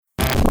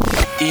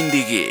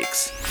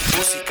Indiegeeks,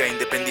 música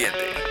independiente,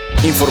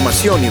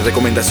 información y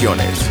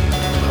recomendaciones,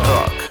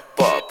 rock,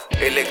 pop,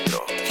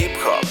 electro, hip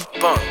hop,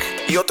 punk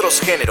y otros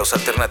géneros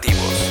alternativos.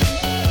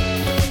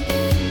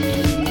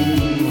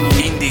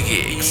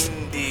 Indiegeeks.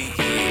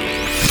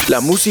 La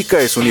música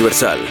es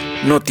universal,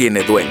 no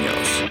tiene dueños.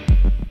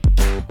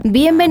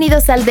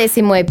 Bienvenidos al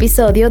 10º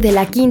episodio de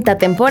la 5ª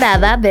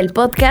temporada del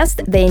podcast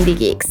de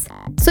Indiegeeks.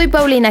 Soy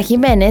Paulina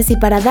Jiménez y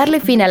para darle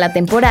fin a la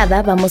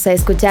temporada vamos a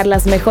escuchar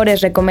las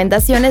mejores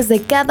recomendaciones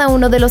de cada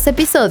uno de los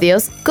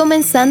episodios,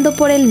 comenzando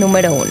por el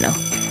número 1.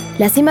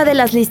 La cima de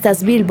las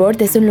listas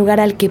Billboard es un lugar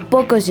al que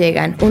pocos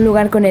llegan, un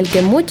lugar con el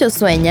que muchos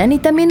sueñan y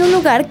también un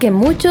lugar que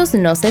muchos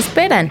no se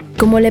esperan,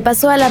 como le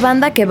pasó a la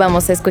banda que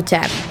vamos a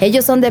escuchar.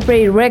 Ellos son The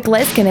Pretty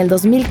Reckless, que en el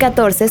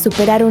 2014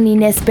 superaron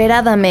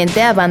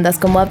inesperadamente a bandas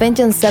como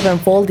Avenged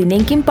Sevenfold y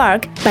Linkin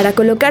Park para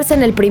colocarse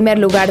en el primer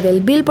lugar del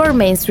Billboard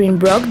Mainstream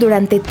Rock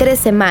durante 3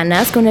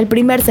 semanas con el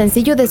primer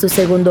sencillo de su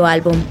segundo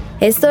álbum.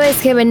 Esto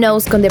es Heaven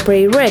Knows con The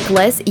Pretty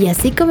Reckless y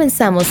así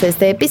comenzamos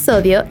este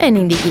episodio en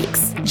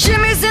Indiegeeks.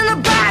 Jimmy's in the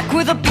back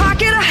with a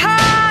pocket of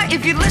heart.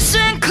 If you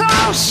listen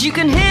close, you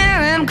can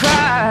hear him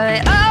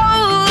cry.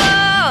 Oh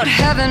Lord,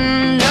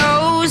 heaven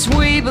knows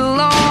we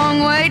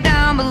belong way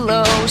down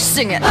below.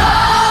 Sing it. Oh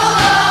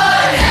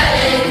Lord,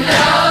 heaven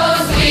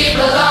knows we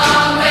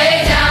belong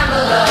way down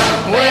below.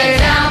 Way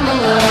down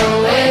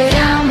below, way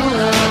down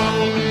below.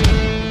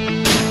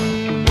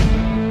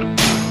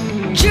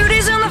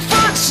 Judy's in the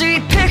front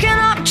seat picking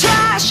up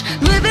trash,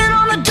 living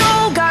on the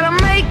dole, gotta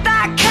make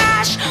that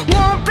cash.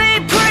 Won't be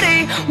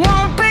pretty,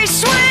 won't be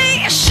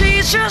sweet.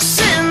 She's just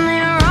sitting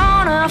there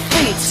on her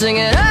feet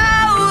singing,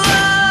 oh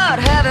Lord,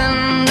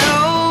 heaven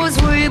knows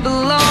we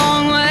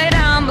belong way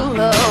down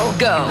below.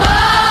 Go. Oh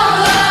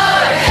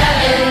Lord,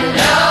 heaven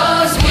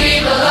knows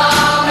we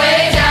belong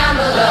way down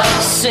below.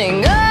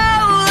 Sing, oh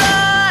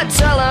Lord,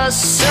 tell us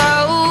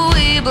so,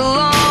 we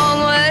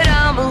belong way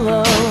down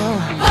below.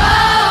 Oh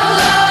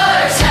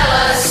Lord, tell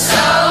us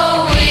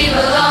so, we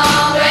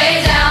belong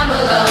way down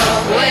below.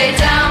 Way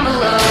down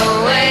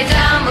below, way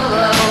down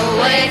below,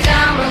 way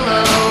down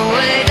below,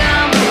 way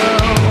down below.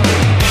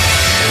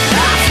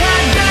 I've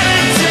had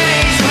better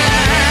days,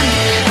 man.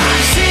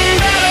 I've seen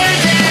better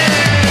days.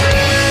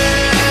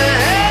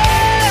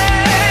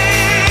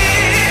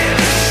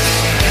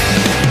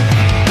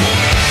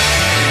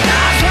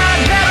 I've had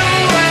better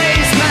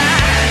ways,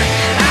 man.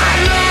 I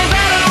know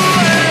better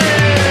ways.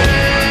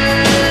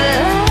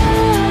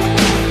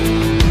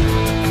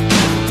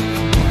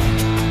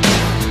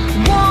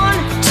 1,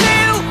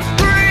 2,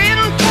 3,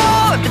 and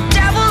 4. The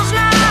devil's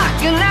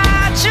knocking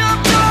at your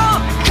door.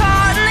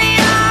 Caught in the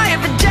eye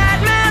of a dead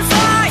man's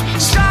light.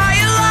 Start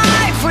your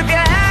life with your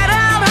head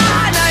held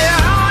high. Now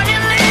you're on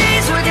your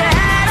knees with your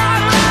head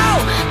on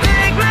low.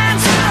 Big man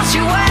tells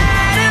you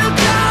where to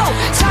go.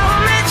 Tell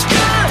him it's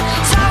good,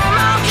 tell him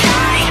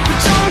okay, but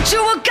don't do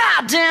a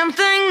goddamn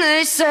thing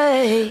they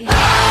say. Oh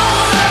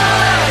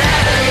Lord,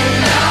 heaven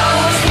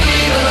knows we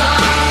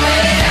belong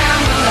way down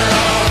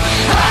below.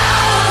 Oh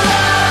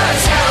Lord,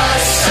 tell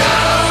us so,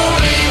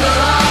 we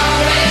belong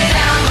way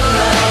down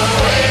below.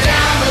 Way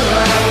down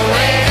below,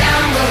 way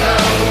down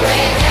below,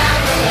 way down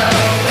below,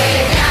 way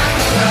down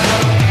below.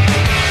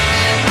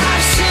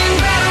 I've seen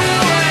better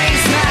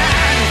ways,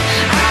 man.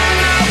 I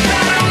know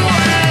better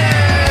ways.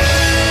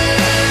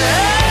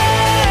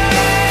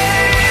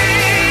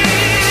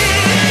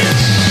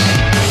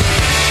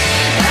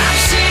 I've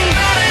seen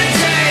better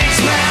days,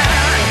 man.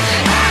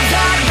 I've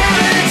got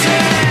better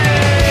days.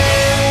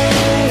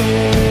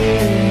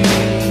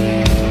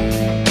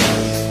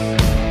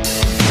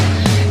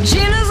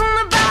 Gina's in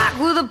the back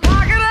with a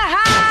pocket of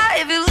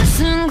high. If you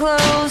listen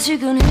close, you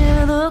can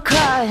hear the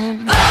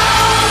crying. Oh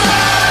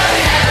Lord,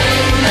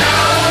 heaven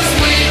knows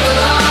we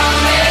belong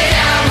way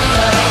down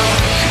below.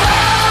 Oh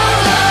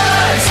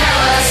Lord,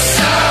 tell us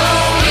so,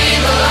 we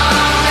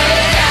belong way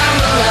down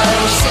below.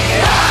 Sing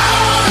it.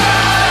 Oh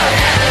Lord,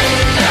 heaven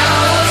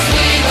knows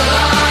we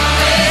belong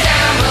way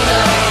down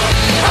below.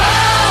 Oh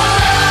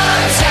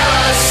Lord, tell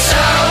us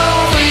so,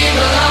 we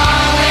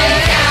belong way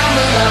down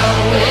below.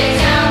 Way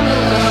down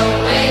below,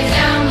 way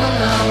down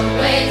below,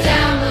 way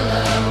down below,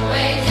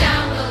 way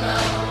down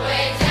below,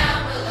 way down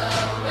below,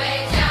 way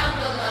down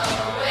below,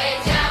 way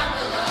down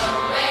below,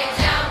 way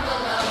down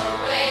below,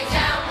 way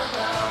down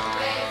below,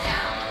 way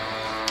down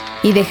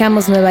below. Y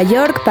dejamos Nueva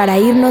York para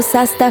irnos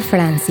hasta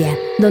Francia,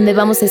 donde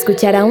vamos a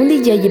escuchar a un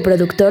DJ y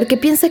productor que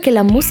piensa que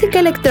la música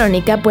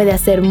electrónica puede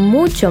hacer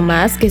mucho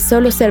más que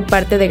solo ser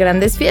parte de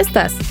grandes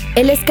fiestas.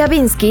 Él es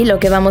Kavinsky, lo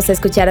que vamos a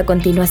escuchar a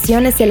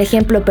continuación es el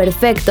ejemplo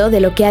perfecto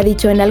de lo que ha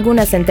dicho en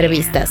algunas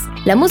entrevistas.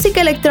 La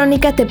música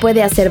electrónica te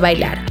puede hacer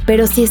bailar,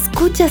 pero si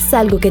escuchas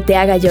algo que te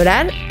haga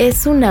llorar,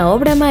 es una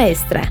obra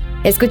maestra.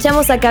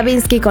 Escuchamos a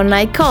Kavinsky con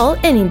Night Call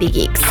en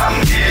Indiegeeks.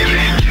 I'm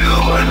giving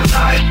you a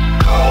night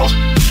call to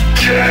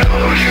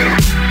tell you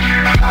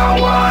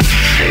how I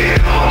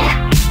feel.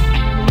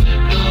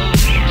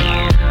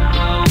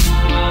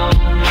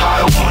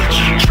 I want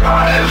to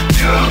drive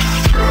you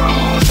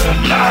through the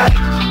night,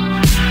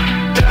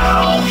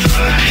 down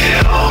the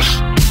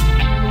hills.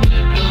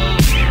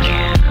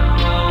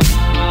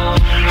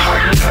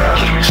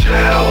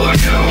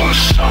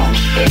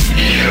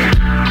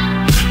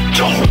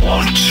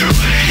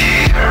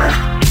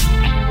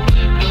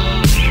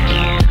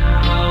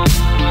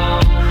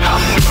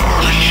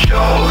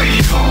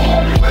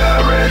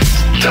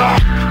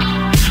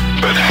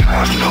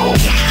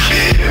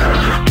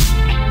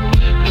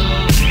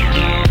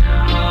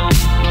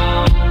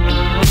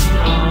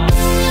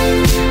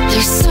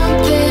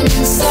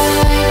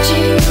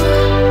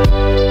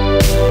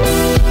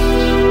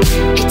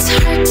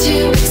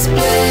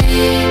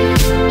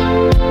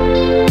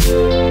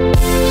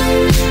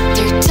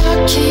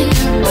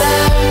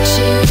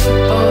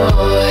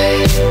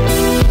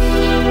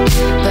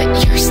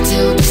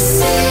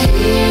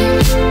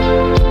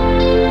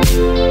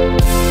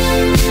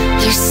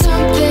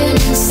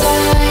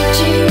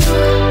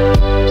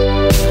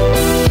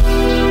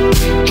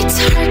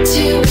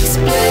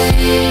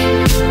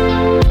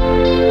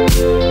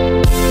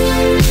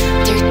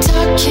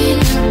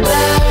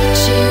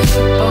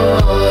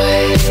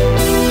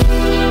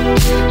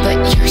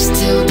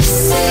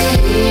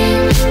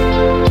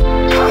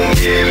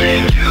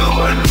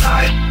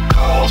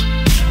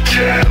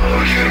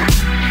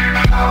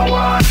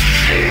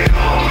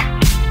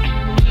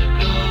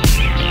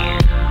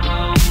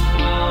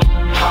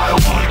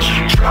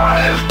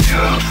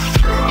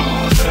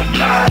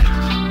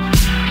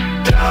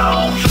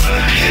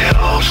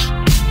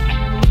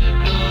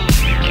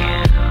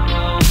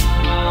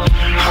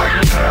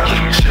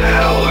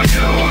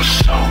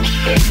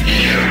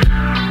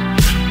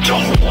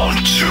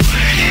 to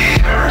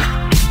hear.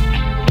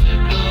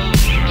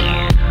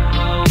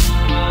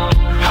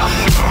 I'm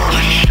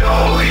gonna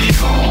show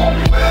you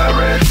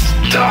where it's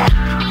dark,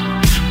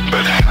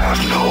 but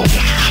have no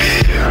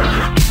fear.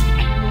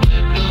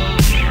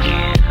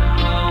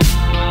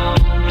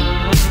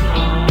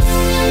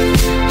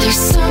 There's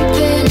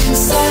something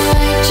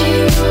inside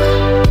you.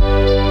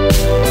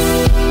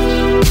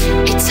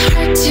 It's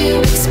hard to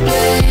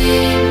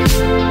explain.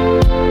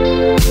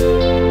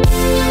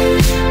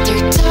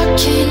 They're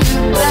talking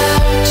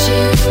about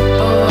you,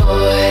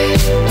 boy,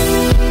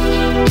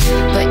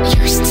 but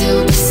you're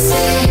still the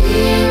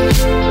same.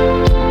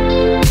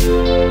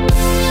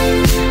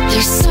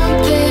 There's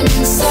something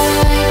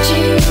inside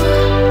you.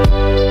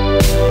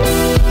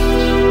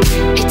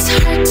 It's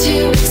hard to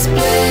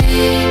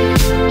explain.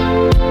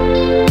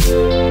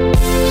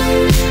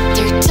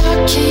 They're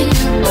talking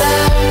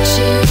about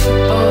you,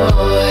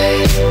 boy,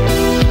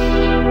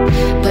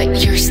 but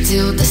you're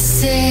still the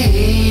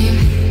same.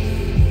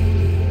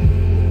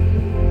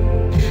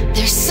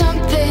 There's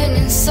something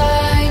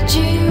inside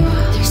you.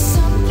 There's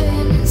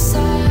something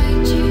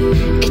inside you.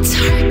 It's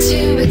hard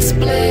to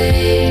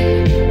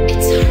explain.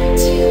 It's hard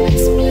to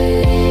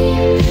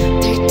explain.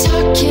 They're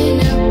talking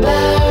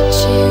about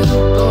you,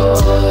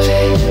 boy,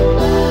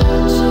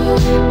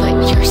 but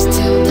you're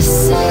still the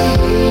same.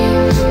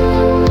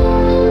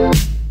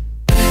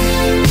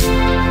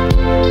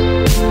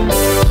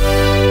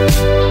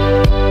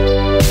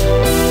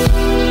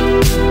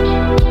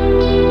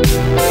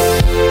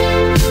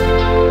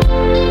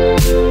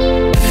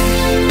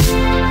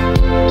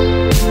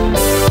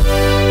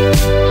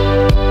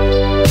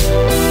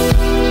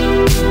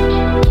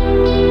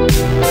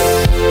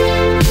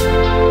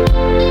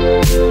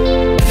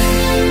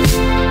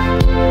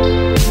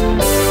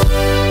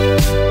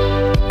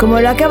 Como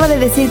lo acaba de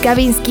decir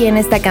Kavinsky en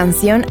esta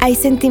canción, hay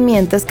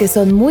sentimientos que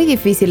son muy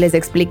difíciles de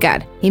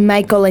explicar, y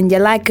Michael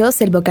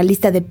Angelakos, el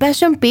vocalista de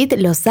Passion Pit,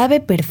 lo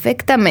sabe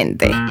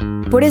perfectamente.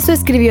 Por eso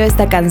escribió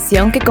esta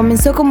canción que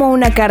comenzó como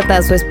una carta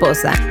a su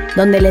esposa,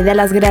 donde le da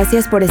las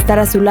gracias por estar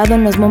a su lado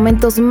en los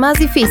momentos más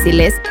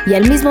difíciles y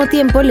al mismo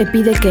tiempo le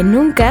pide que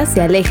nunca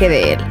se aleje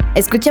de él.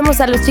 Escuchemos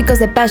a los chicos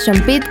de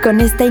Passion Pit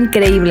con esta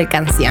increíble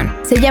canción.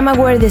 Se llama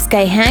Where the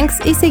Sky Hangs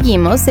y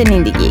seguimos en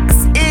Indie Geeks.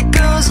 It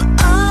goes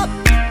up,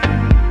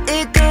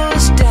 it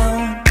goes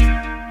down,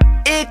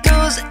 it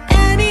goes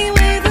any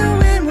way the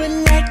wind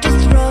would like to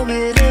throw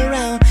it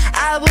around.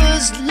 I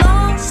was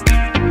lost,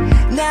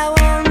 now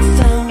I'm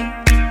found.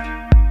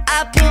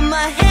 I put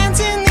my hands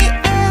in the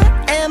air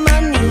and my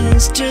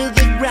knees to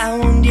the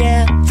ground,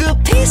 yeah. The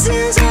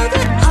pieces of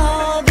it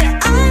all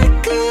that I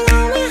could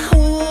only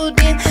hold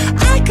in.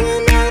 I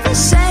could never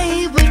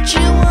say what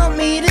you want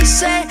me to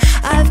say.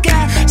 I've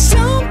got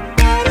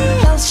somebody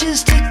else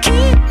just to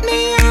keep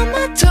me on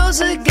my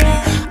toes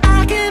again.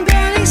 I can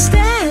barely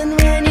stand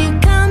when you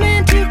come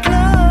in too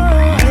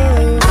close.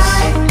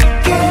 I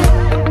get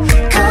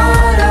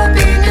caught up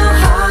in your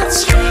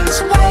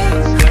heartstrings, way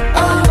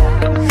up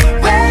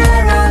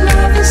where our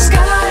love the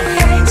sky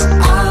hangs.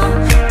 I'll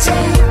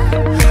take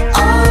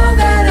all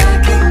that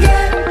I can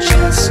get,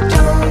 just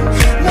don't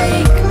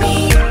make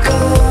me go,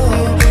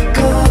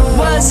 go.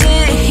 Was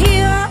it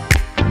here?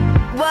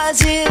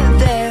 Was it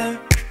there?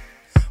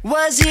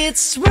 Was it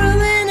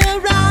swirling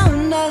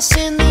around us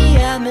in the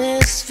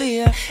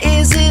atmosphere?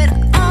 Is it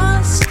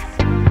us?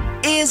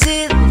 Is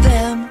it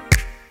them?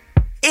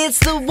 It's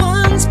the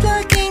ones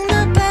plucking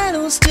the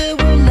petals till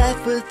we're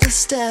left with the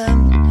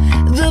stem.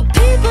 The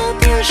people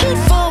push it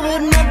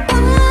forward, my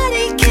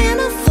body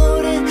can't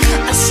afford it.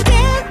 I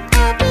stand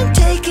up and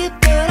take it,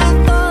 but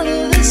I fall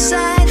to the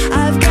side.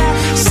 I've got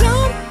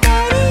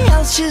somebody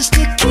else just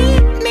to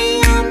keep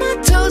me on my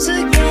toes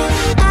again.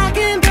 I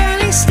can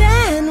barely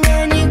stand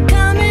when you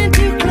come in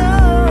too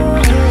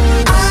close.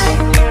 I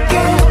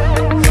get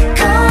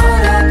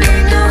caught up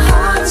in your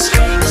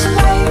heartstrings,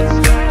 way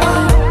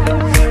up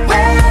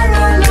where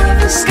our love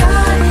the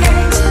sky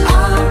hangs.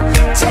 I'll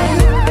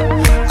take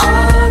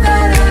all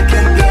that I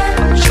can get,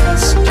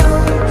 just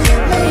don't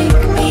make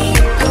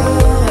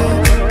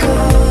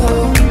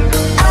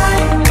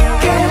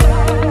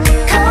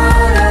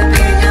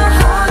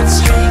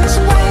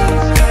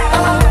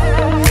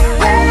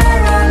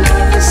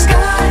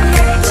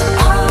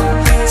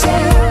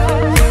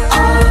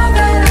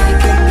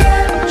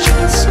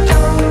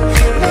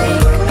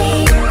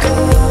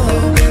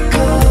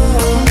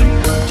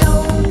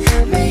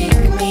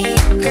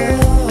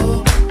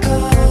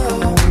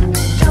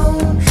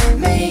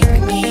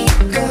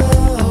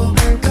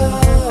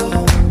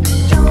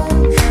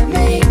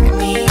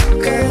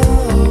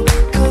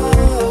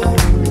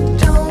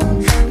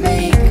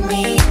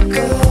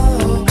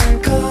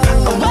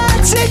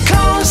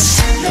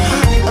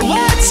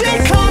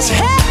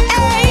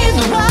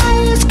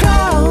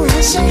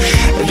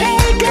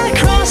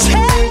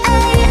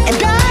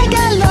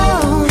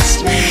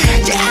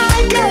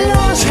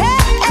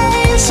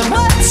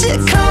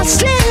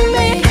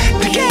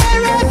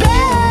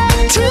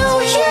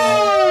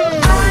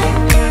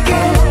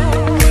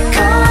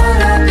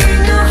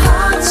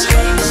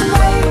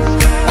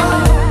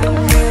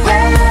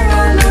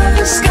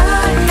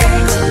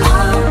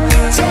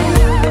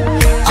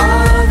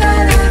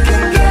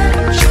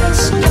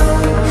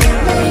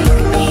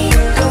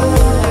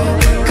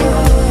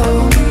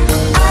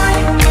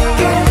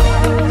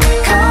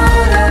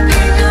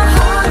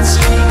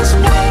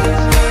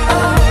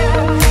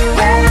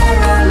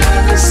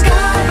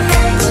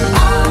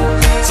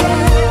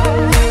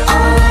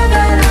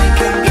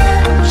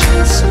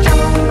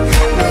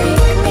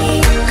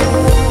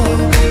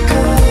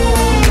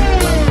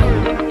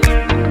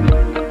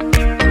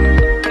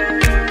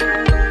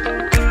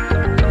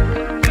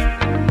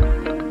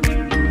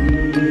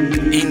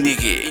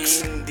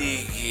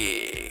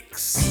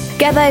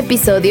Cada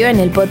episodio en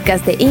el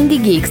podcast de Indie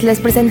Geeks les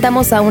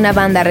presentamos a una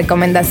banda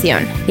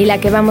recomendación, y la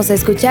que vamos a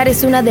escuchar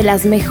es una de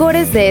las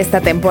mejores de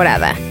esta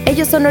temporada.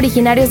 Ellos son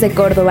originarios de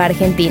Córdoba,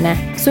 Argentina.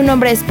 Su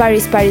nombre es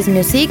Paris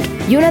Music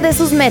y una de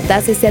sus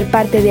metas es ser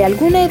parte de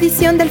alguna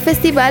edición del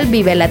festival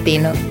Vive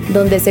Latino,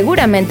 donde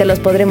seguramente los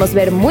podremos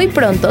ver muy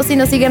pronto si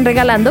nos siguen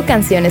regalando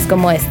canciones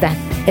como esta.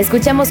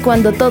 Escuchamos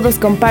Cuando Todos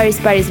con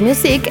Paris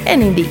Music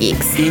en Indie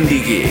Geeks.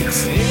 Indie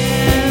Geeks.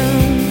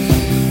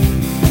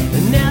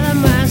 Nada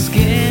más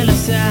que el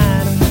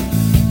azar,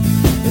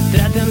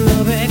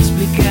 tratando de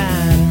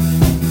explicar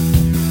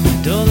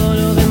todo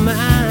lo demás.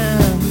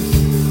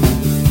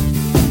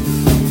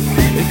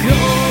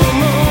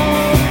 ¿Cómo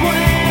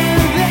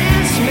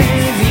puedes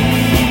medir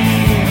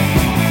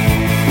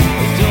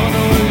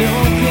todo lo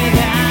que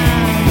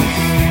das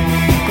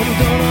con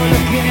todo lo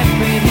que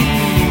pedís?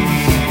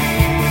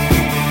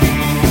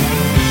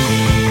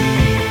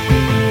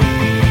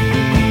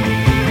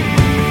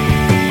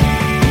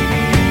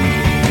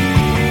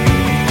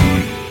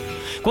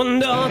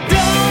 Cuando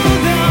todos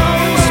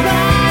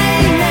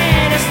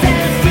bailen hasta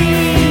el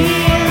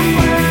fin,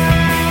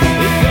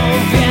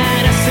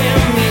 confiarás en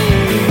mí,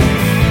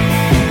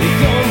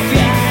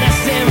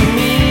 confiarás en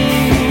mí.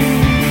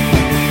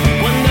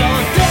 Cuando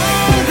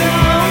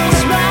todos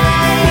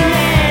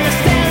bailen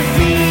hasta el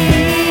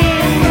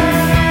fin,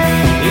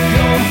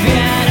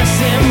 confiarás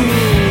en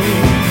mí,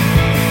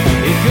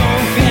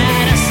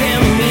 confiarás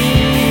en mí.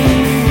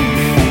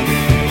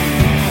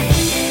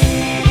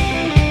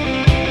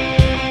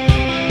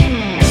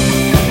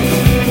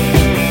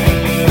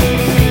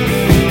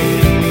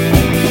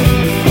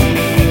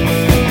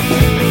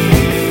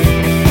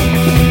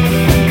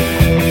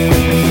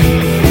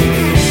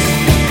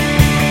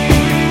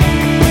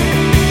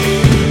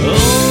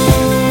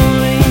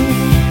 Hoy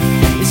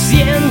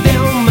siente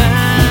aún más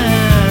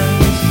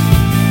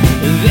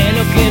de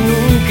lo que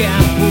nunca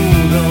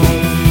pudo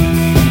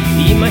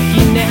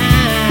imaginar.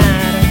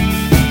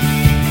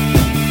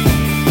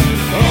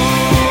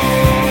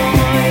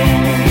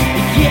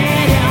 Hoy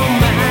quiere aún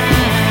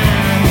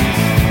más,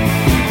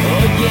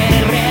 hoy quiere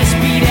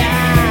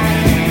respirar,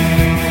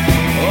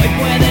 hoy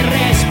puede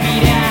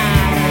respirar.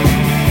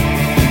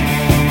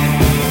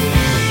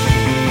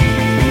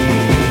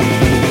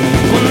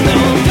 Cuando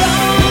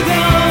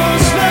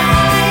todos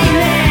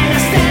bailen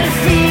hasta el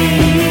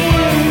fin,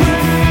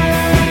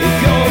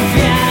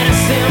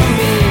 confiarás en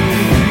mí,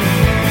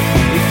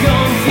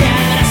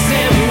 confiarás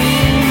en mí.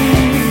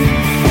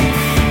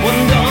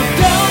 Cuando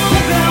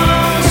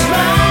todos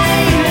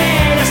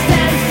bailen hasta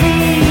el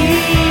fin,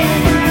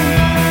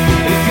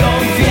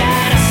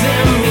 confiarás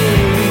en mí,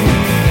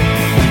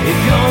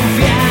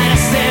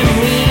 confiarás en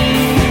mí.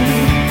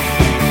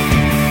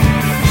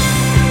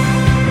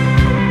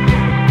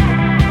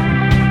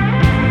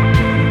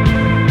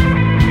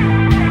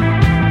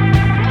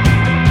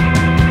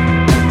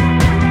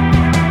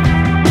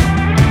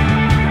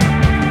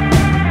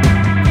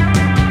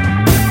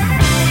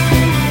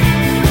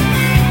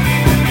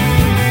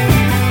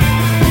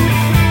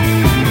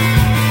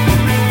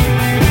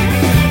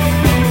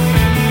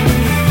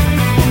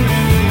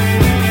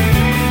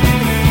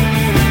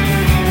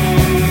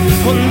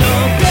 Cuando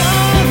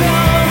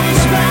todos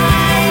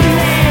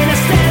bailen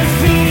hasta el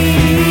fin,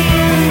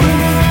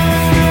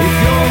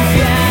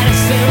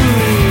 confiarás en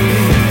mí,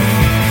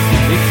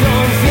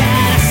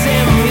 confiarás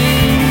en mí.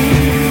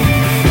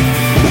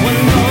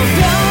 Cuando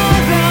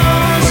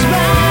todos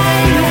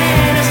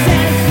bailen hasta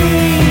el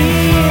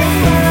fin,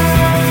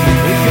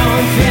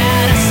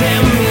 confiarás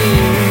en mí,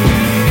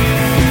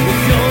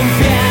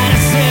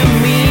 confiarás en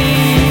mí.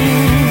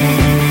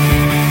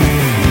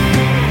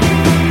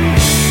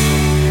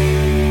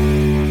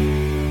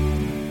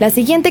 La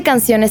siguiente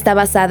canción está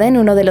basada en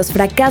uno de los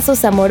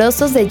fracasos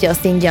amorosos de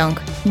Justin Young,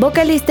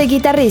 vocalista y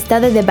guitarrista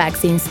de The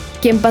Vaccines,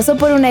 quien pasó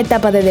por una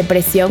etapa de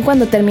depresión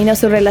cuando terminó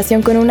su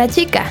relación con una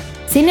chica.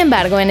 Sin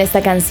embargo, en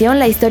esta canción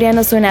la historia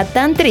no suena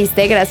tan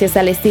triste gracias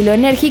al estilo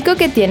enérgico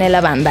que tiene la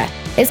banda.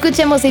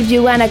 Escuchemos If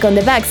You Wanna con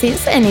The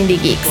Vaccines en Indie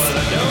Geeks.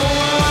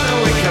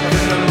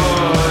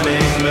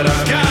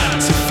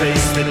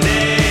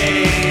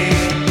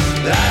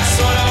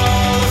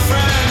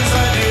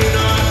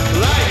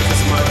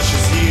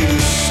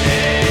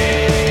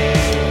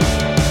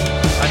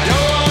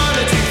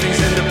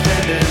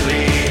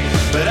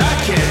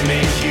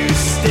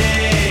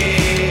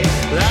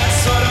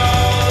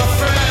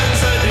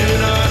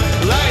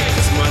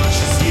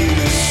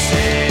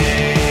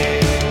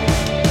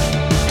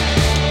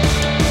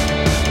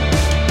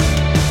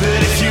 But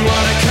if you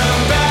wanna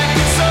come back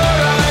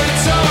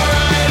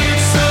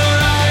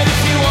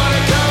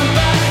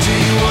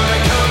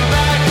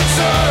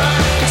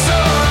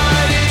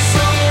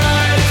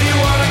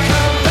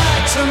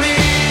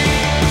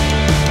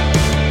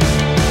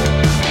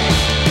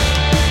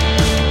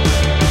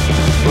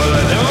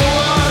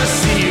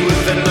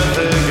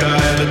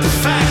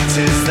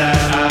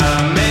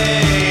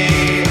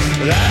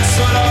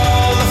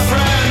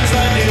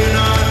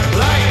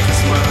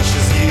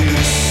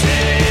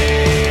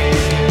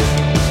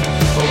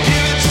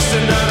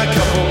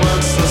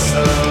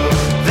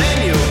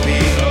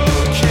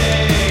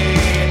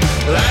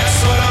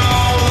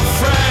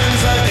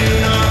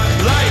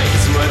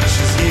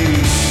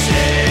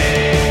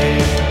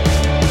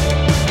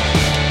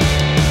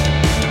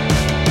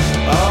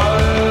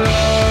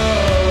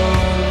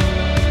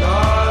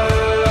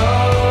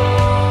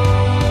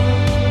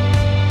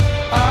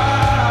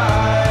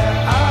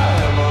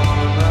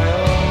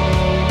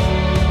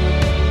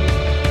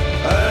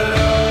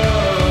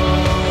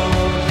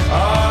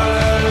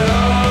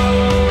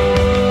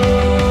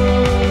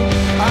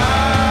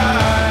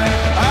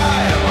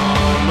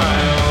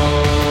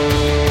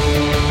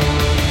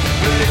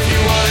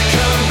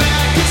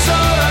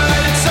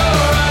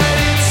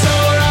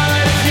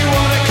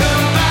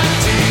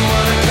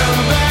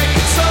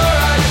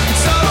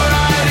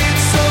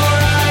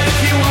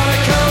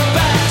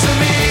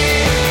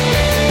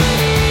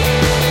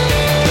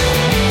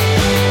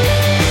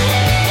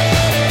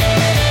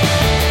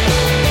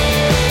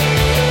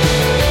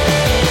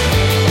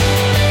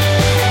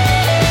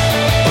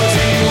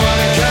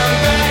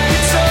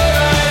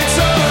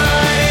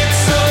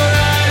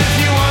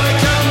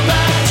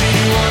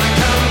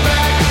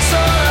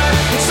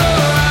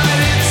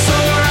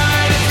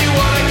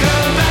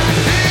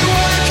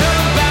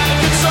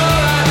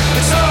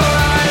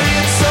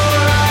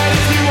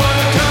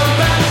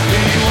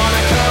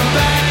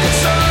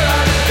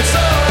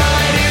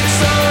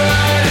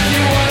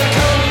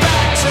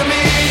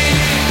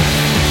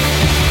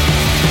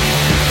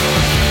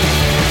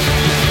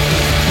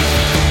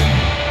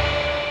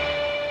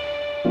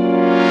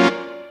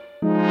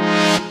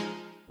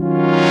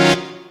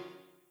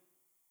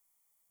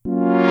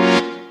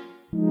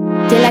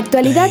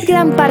actualidad,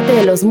 gran parte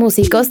de los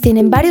músicos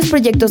tienen varios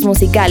proyectos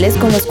musicales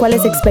con los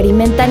cuales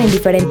experimentan en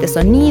diferentes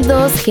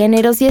sonidos,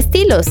 géneros y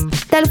estilos.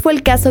 Tal fue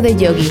el caso de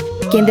Yogi,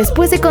 quien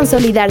después de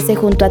consolidarse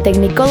junto a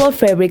Technicolor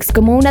Fabrics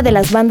como una de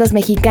las bandas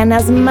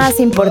mexicanas más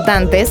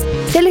importantes,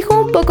 se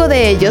alejó un poco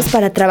de ellos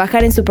para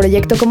trabajar en su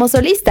proyecto como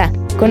solista,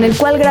 con el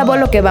cual grabó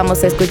lo que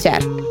vamos a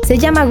escuchar. Se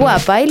llama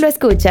Guapa y lo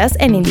escuchas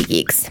en Indie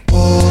Geeks.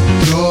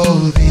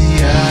 Otro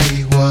día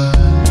igual,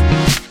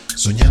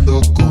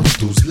 soñando con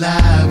tus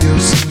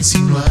labios,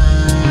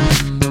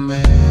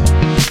 insinuándome.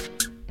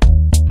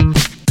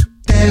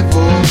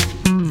 Debo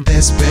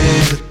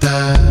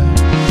despertar,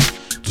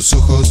 tus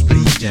ojos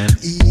brillan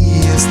y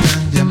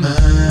están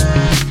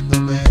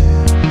llamándome.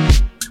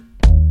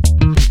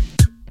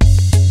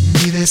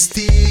 Mi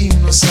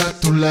destino es a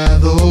tu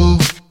lado,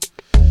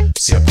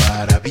 sea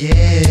para bien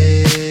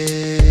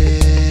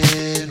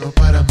o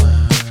para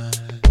mal.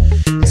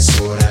 Es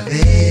hora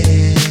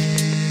de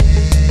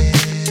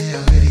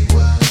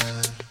averiguar.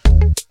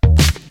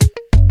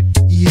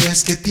 Y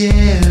es que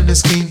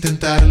tienes que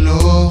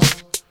intentarlo.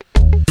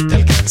 Te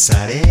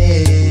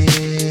alcanzaré.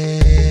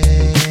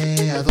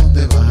 ¿A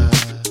dónde vas?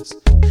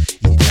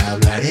 Y te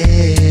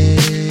hablaré.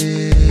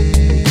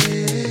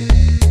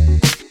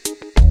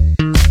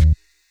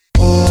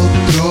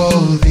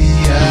 Otro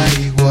día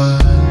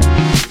igual,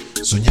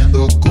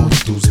 soñando con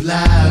tus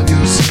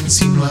labios,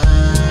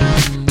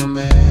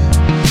 insinuándome.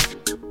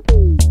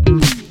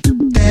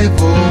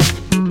 Debo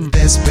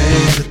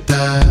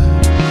despertar,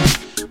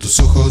 tus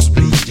ojos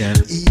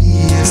brillan y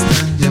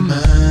están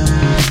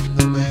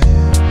llamándome.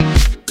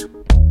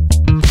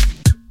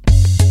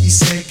 Y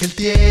sé que el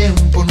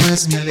tiempo no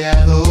es mi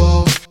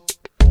aliado,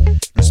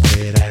 no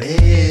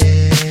esperaré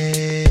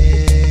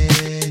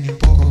ni un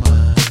poco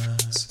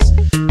más,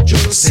 yo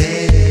lo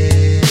sé.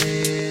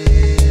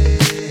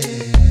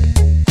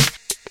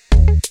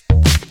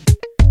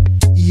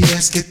 Y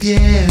es que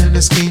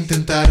tienes que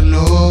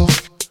intentarlo,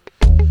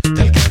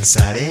 te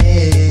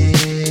alcanzaré.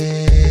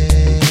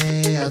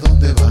 ¿A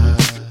dónde vas?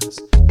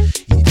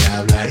 Y te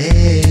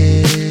hablaré.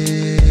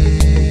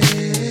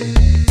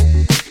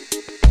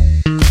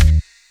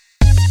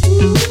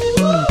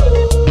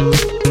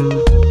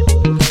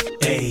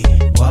 Ey,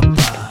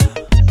 guapa.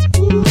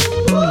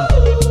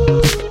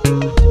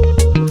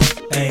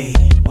 Ey,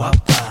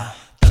 guapa.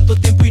 Tanto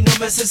tiempo y no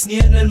me haces ni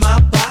en el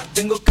mapa.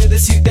 Tengo que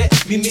decirte,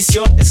 mi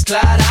misión es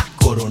clara: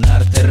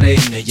 coronarte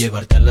reina y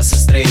llevarte a las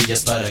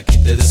estrellas, para que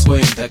te des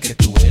cuenta que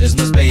tú eres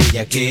más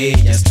bella que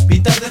ellas.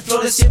 Pintar de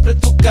flores siempre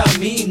tu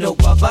camino,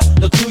 guapa.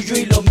 Lo tuyo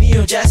y lo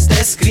mío ya está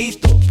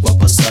escrito. Voy a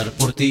pasar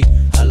por ti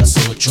a las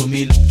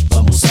 8000.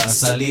 Vamos a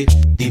salir,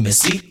 dime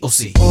sí o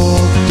sí.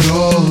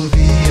 Otro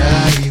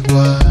día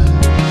igual,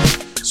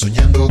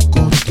 soñando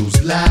con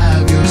tus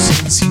labios,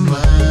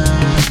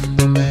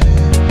 insinuándome.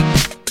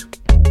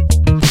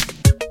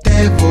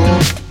 Debo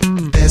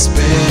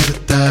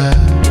despertar,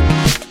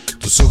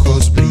 tus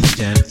ojos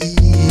brillan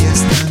y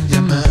están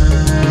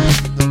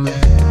llamándome.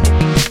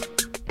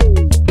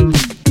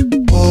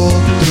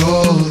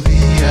 Otro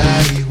día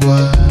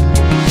igual,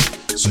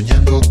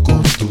 soñando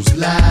con tus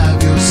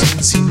labios,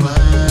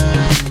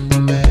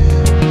 insinuándome.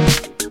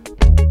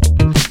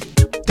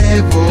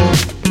 Debo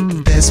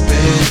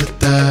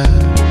despertar,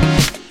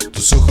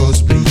 tus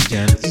ojos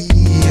brillan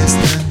y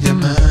están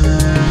llamándome.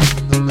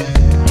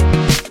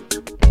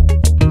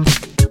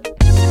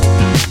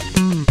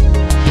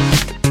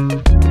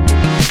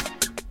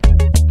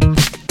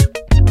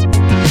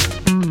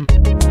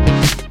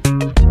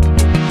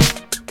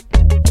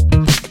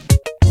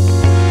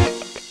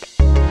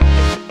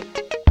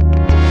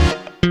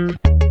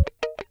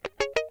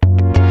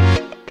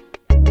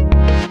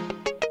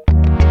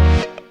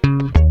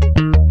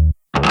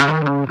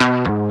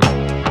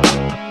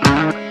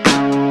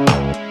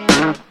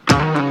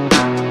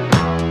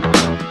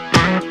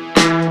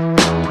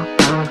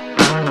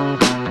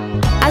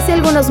 Hace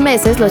algunos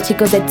meses, los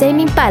chicos de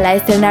Tame Impala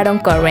estrenaron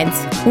Currents,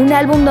 un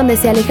álbum donde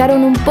se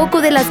alejaron un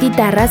poco de las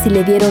guitarras y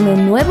le dieron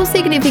un nuevo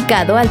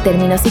significado al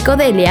término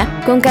psicodelia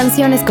con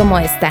canciones como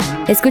esta.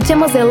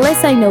 Escuchemos de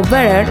Less I Know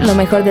Better, lo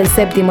mejor del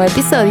 7º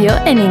episodio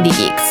en Indie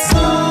Geeks.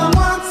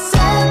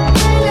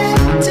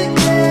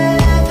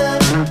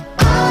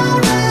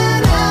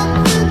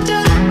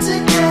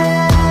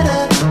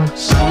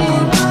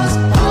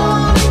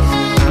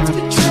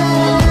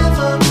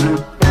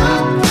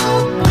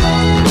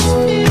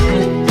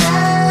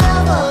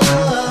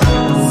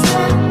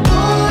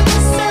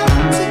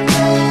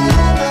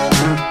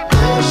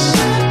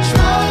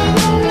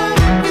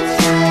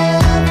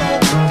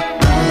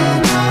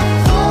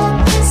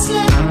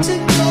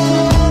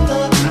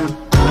 Together,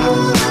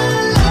 all the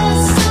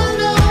less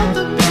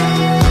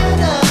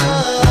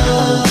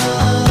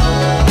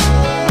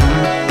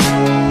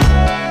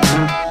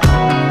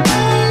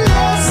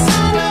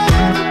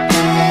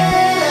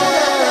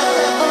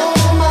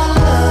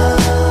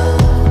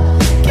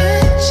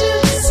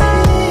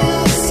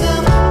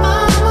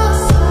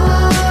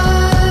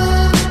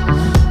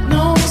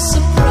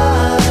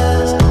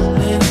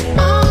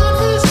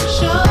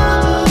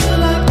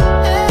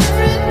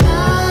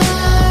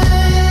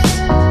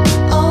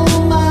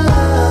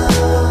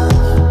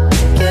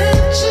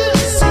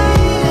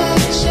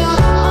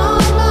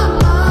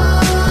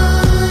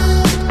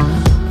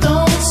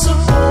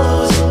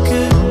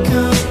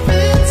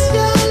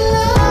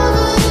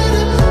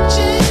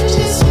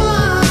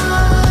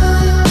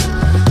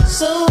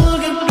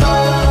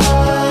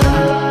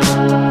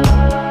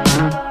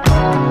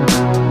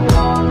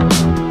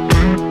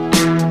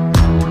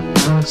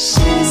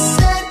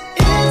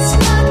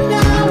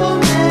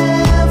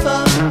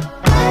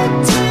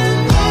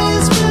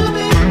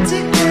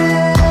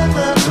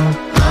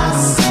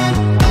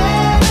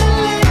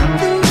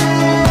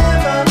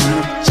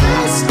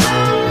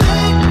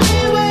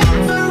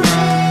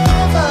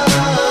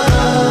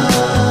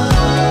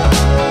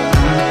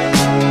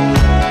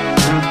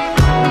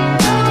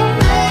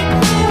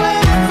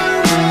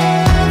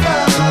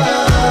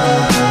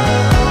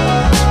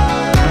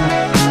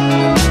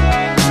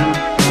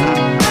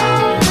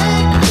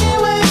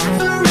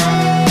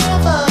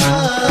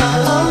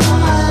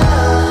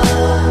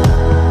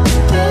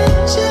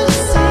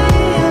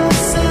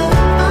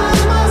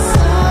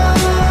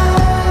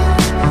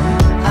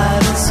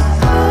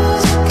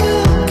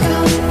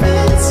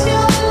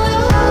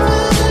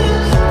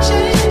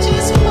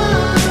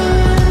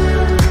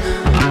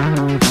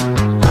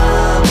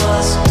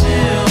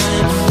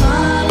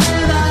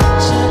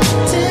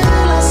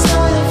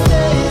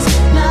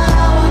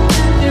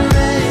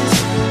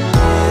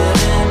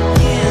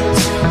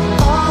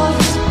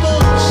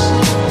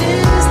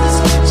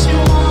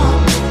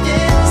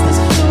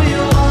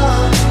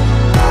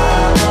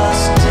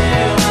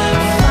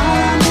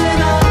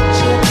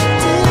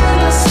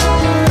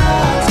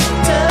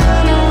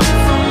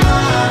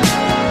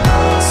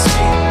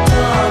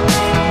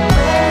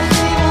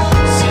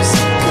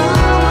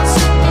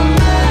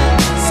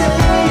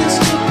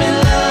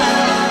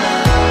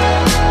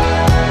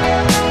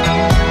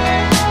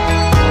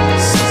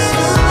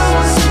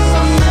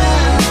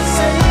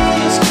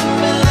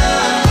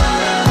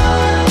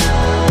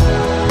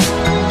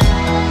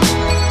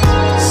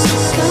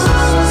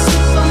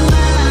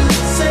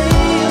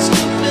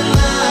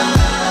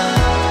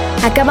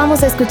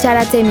Acabamos de escuchar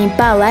a Tame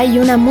Impala y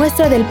una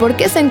muestra del por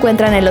qué se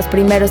encuentran en los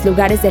primeros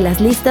lugares de las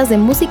listas de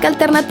música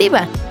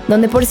alternativa,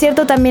 donde por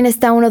cierto también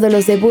está uno de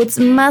los debuts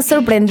más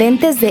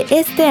sorprendentes de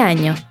este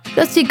año,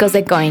 los chicos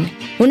de Coin,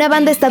 una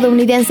banda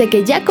estadounidense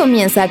que ya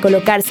comienza a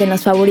colocarse en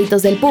los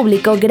favoritos del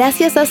público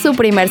gracias a su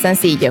primer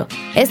sencillo.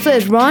 Esto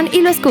es Run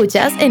y lo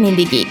escuchas en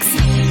Indie Geeks.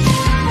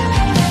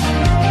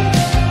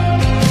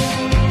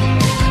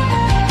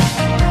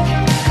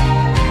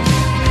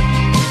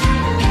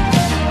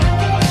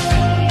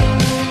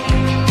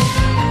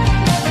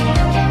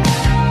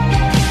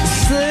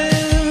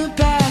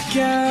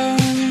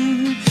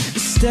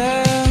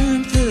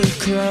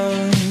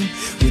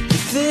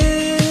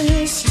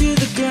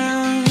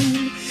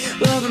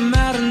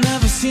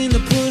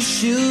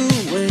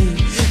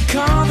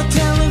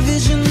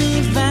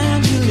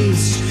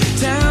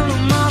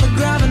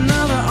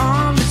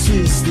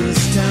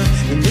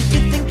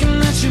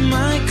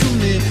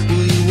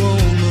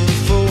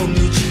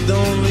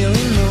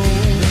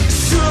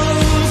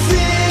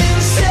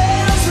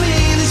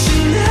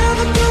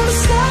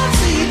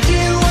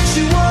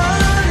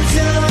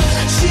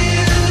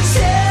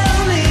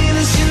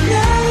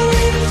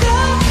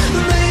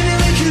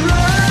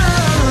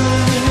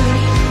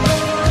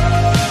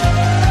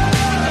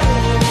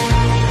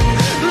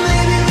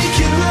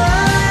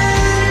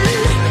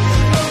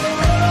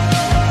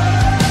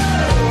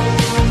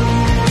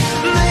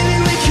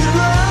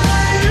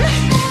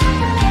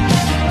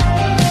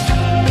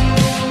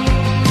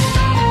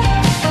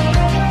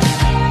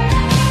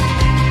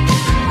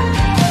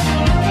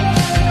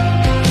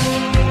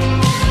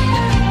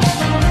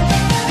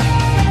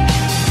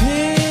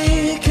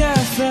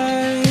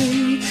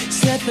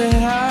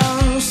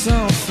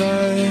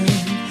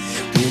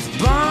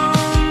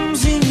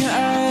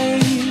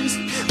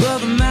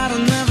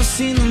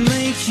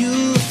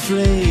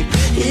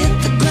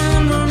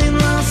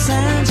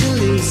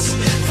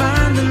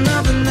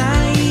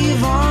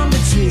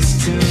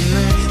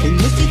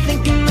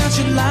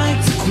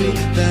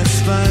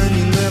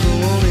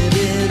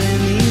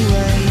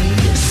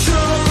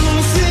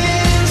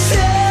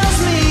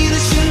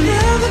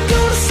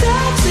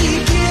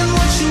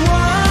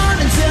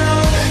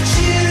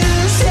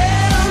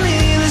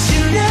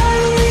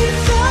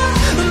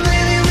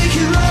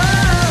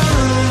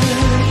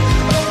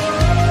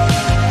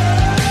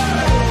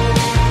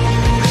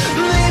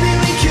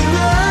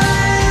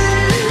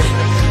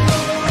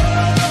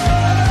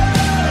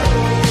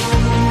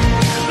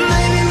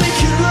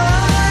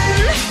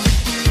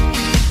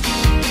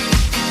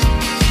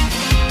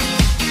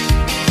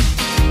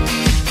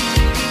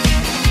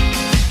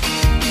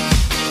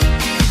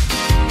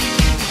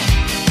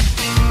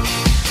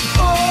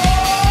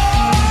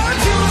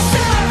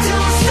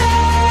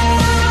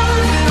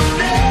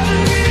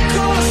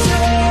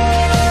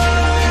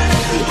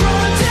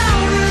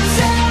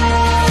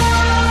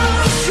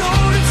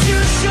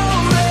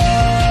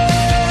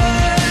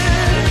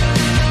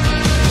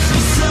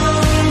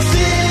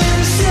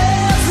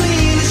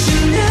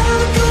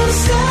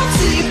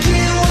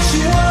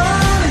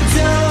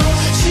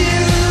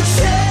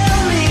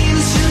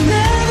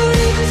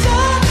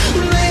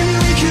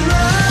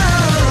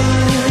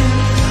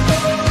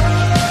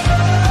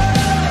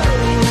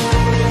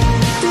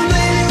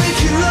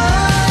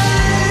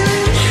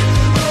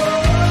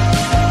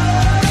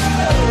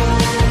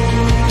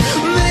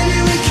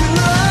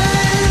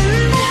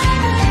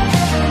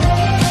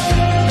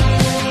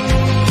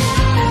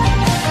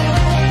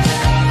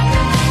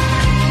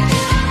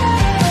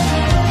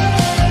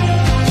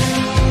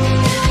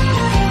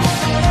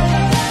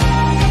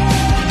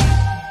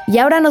 Y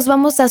ahora nos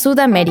vamos a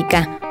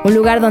Sudamérica, un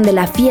lugar donde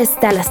la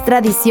fiesta, las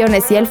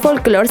tradiciones y el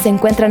folclore se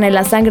encuentran en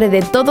la sangre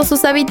de todos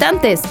sus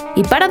habitantes.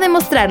 Y para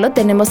demostrarlo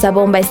tenemos a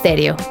Bomba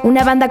Estéreo,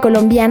 una banda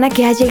colombiana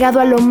que ha llegado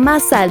a lo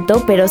más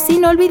alto, pero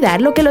sin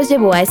olvidar lo que los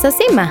llevó a esa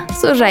cima,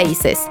 sus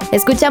raíces.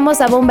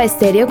 Escuchamos a Bomba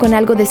Estéreo con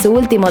algo de su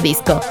último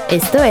disco.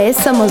 Esto es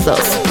Somos Dos.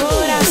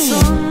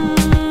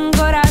 Corazón,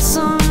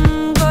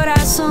 corazón,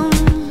 corazón,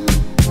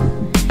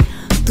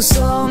 tus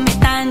ojos me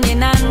están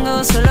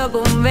llenando solo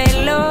con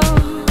verlo.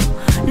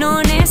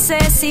 No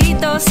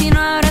necesito sino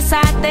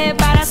abrazarte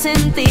para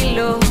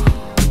sentirlo.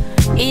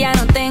 Y ya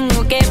no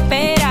tengo que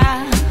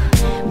esperar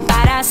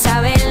para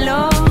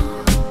saberlo.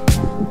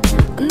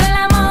 Cuando el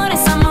amor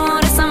es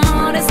amor, es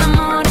amor, es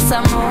amor, es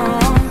amor.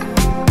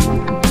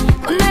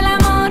 Cuando el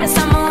amor es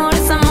amor,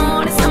 es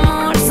amor, es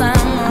amor, es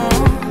amor.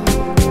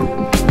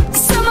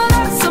 Somos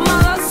dos, somos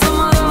dos,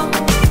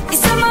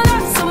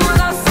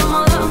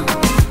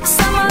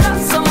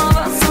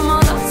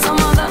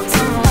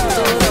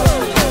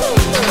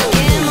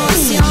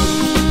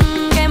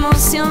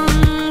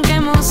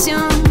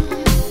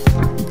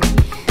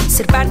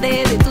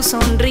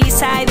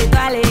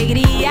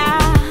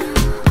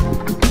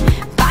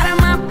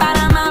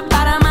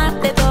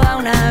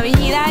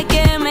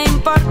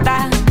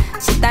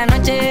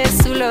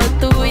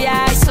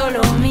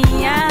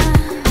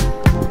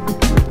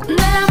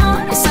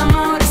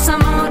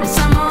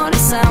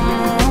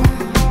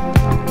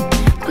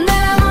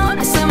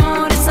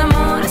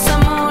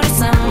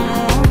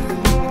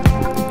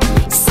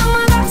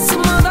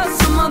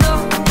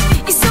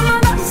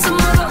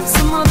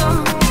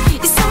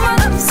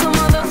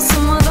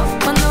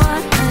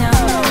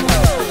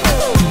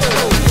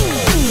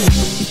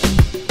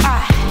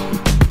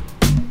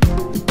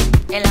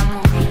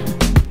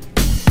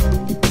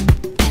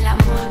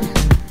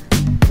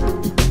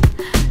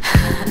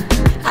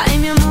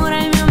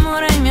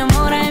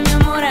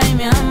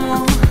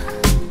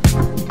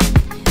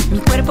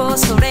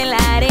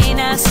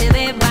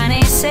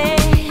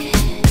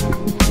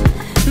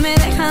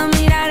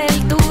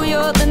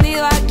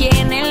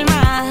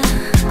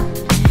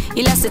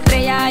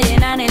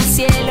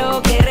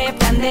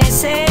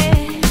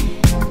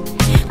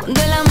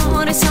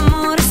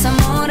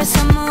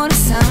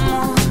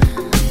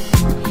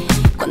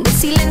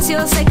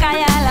 vicio se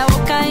calla la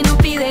boca y no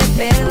pide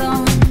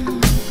perdón.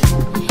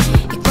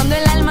 Y cuando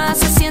el alma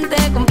se siente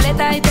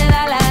completa y te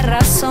da la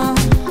razón,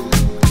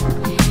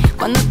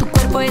 cuando tu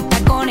cuerpo está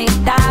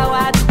conectado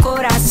a tu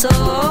corazón.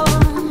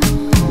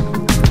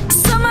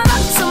 Somos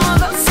dos, somos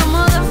dos,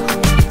 somos dos.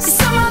 Si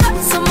somos dos,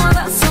 somos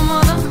dos,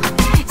 somos dos.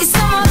 Y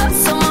somos dos,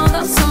 somos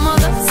dos,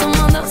 somos dos,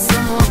 somos dos,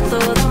 somos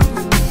todo.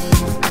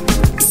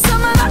 Y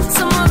somos dos,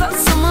 somos dos,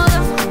 somos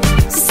dos.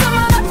 Si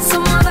somos dos,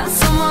 somos dos,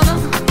 somos dos.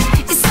 Y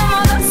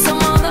somos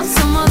dos, somos dos,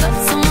 somos dos,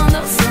 somos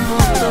dos,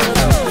 somos todo.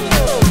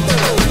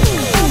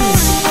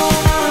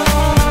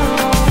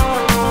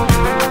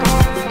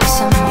 Es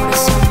amor,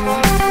 es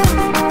amor.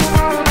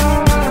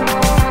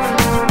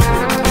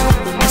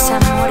 Es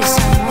amor, es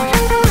amor.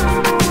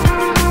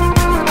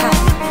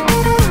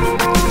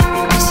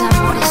 Es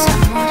amor, es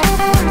amor.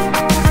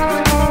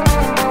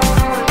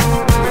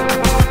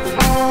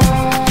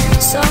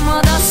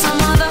 Somos dos,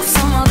 somos dos,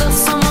 somos dos,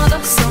 somos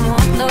dos,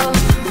 somos dos.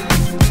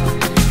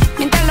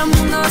 Mientras los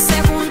mundos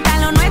se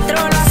juntan, lo nuestro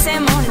lo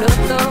hacemos los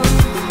dos.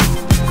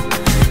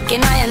 Que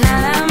no haya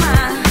nada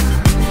más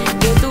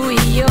que tú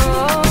y yo.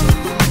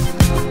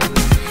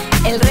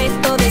 El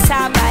resto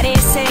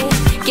desaparece.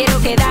 Quiero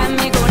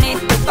quedarme con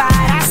esto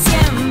para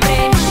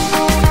siempre.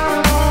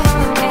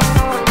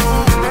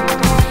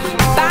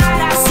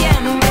 Para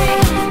siempre.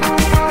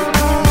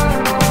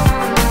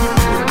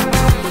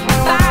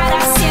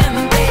 Para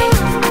siempre.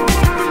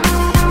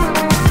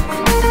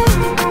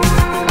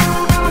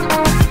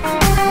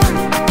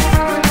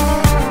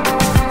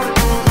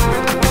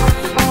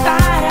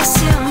 Para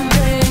siempre.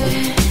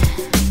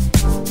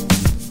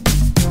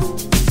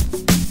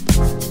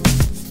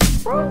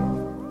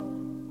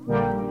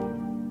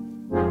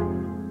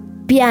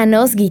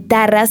 Pianos,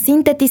 guitarras,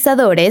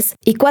 sintetizadores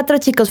y 4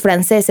 chicos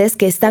franceses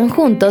que están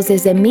juntos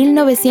desde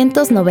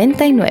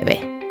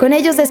 1999. Con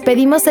ellos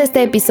despedimos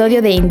este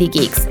episodio de Indie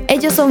Geeks.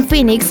 Ellos son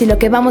Phoenix y lo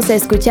que vamos a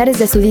escuchar es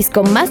de su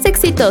disco más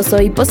exitoso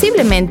y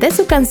posiblemente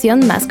su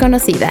canción más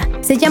conocida.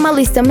 Se llama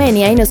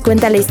Listomania y nos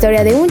cuenta la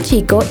historia de un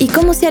chico y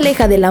cómo se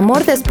aleja del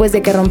amor después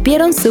de que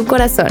rompieron su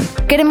corazón.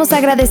 Queremos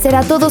agradecer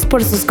a todos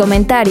por sus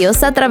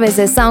comentarios a través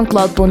de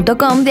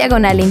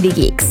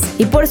soundcloud.com/indiegeeks.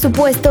 Y por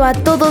supuesto a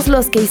todos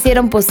los que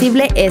hicieron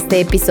posible este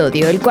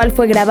episodio, el cual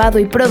fue grabado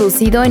y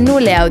producido en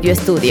Nule Audio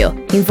Studio.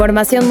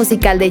 Información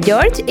musical de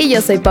George y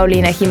yo soy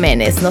Paulina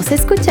Jiménez. Nos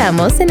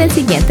escuchamos en el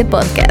siguiente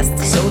podcast.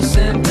 So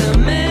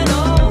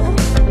sentimental,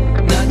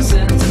 not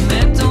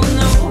sentimental,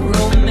 no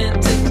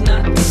romantic,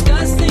 not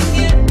disgusting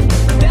yet.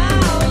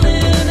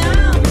 Darling,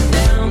 I'm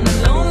down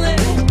and lonely,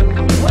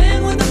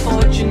 weighing with the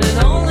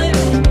fortunate only.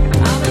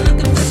 I've been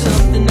looking for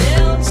something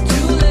else.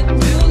 Chocolate,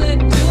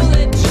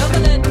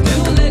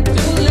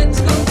 let's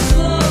go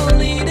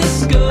slowly,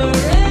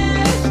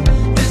 discouraged,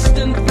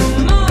 distant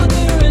from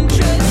other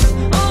interests.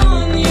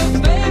 On your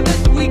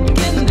favorite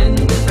weekend and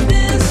in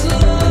this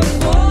love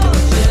for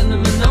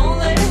gentlemen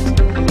only.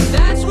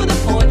 That's with a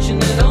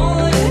fortunate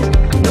only.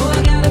 No,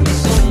 I gotta be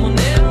someone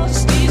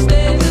else. These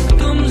days it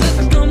comes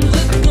and goes.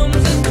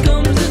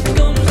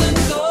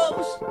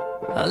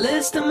 A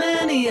list of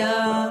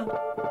mania.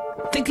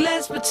 Think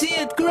less but see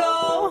it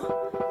grow.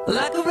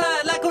 Like a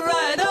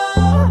ride,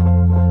 oh.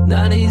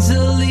 Not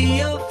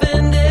easily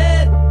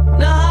offended.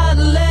 Know how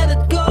to let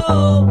it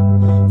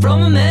go.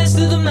 From a mess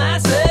to the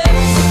masses. A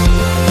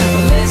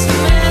list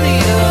of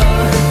mania.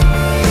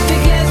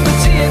 Think less but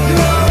see it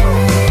grow.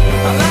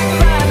 Like a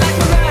ride, oh.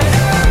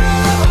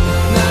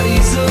 Not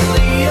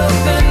easily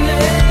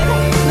offended.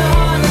 Know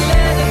how to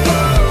let it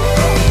go.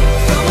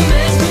 From a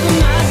mess to the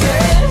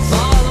masses.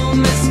 Follow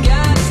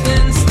misguided,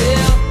 stand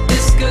still.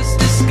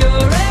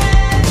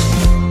 Discouraged.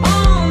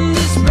 On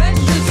this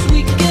precious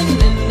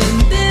weekend and in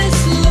this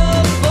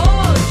love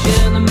for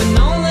gentlemen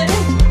only.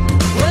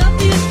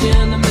 Wealthiest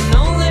gentlemen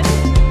only.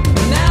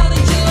 Now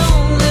that you're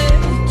lonely,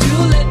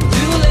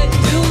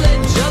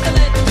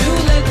 chocolate,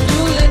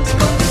 let's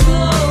go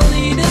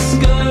slowly,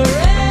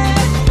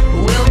 discouraged.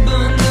 We'll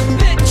burn the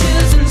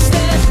pictures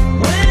instead.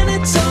 When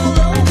it's all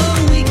over,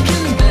 we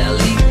can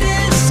barely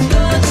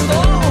discuss.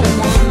 For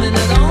 1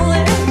 minute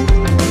only,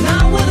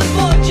 not with a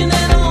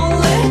fortunate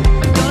only.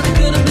 Thought it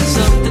could have been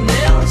something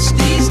else.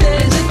 These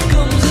days it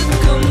comes and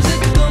goes.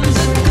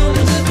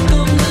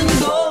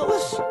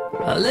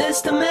 A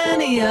list of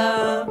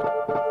mania.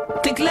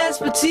 Think less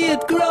but see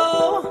it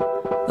grow.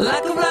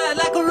 Like a ride,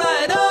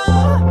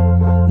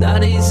 oh.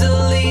 Not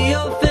easily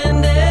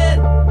offended.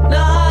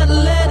 Know how to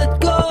let it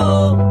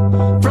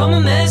go. From a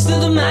mess to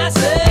the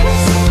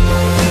masses.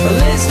 A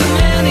list of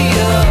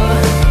mania.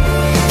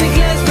 Think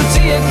less but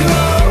see it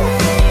grow.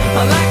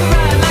 Like a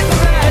ride, oh.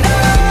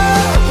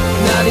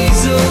 Not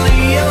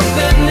easily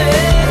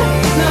offended.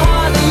 Know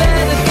how to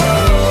let it go.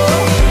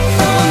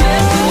 From a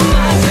mess to the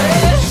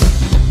masses.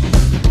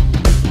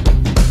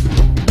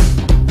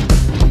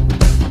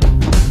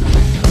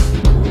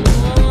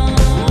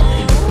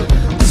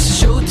 This is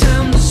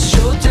showtime, this is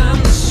showtime,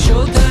 this is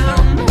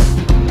showtime.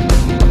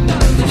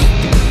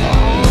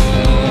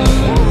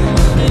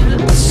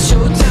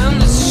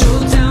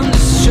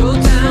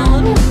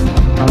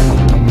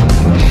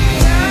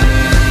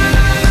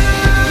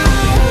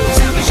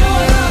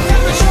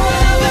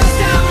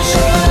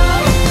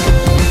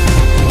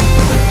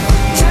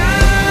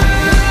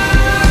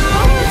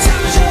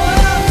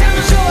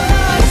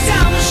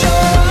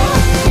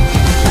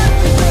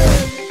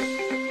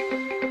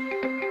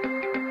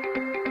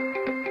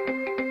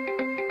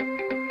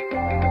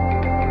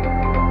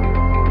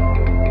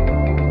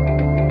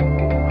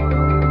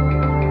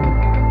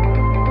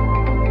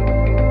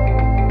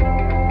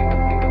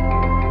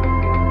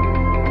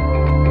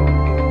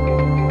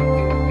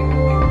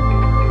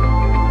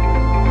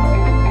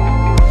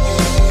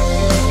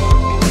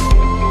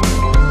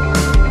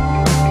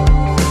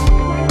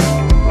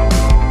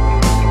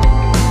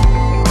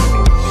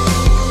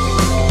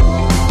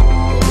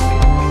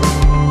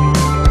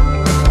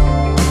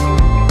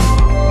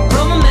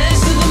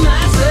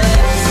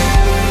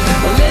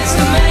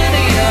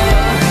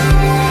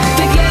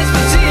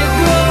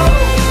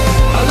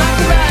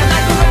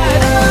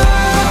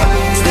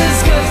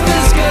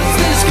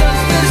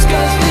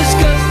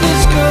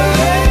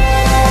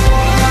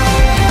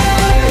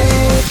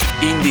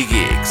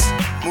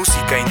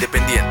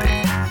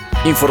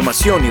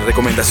 información y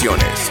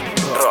recomendaciones.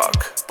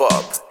 Rock,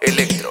 pop,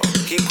 electro,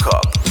 hip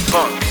hop,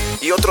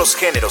 punk y otros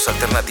géneros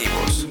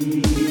alternativos.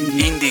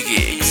 Indie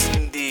Geeks.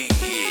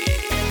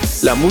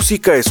 La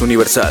música es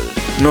universal,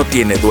 no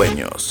tiene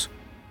dueños.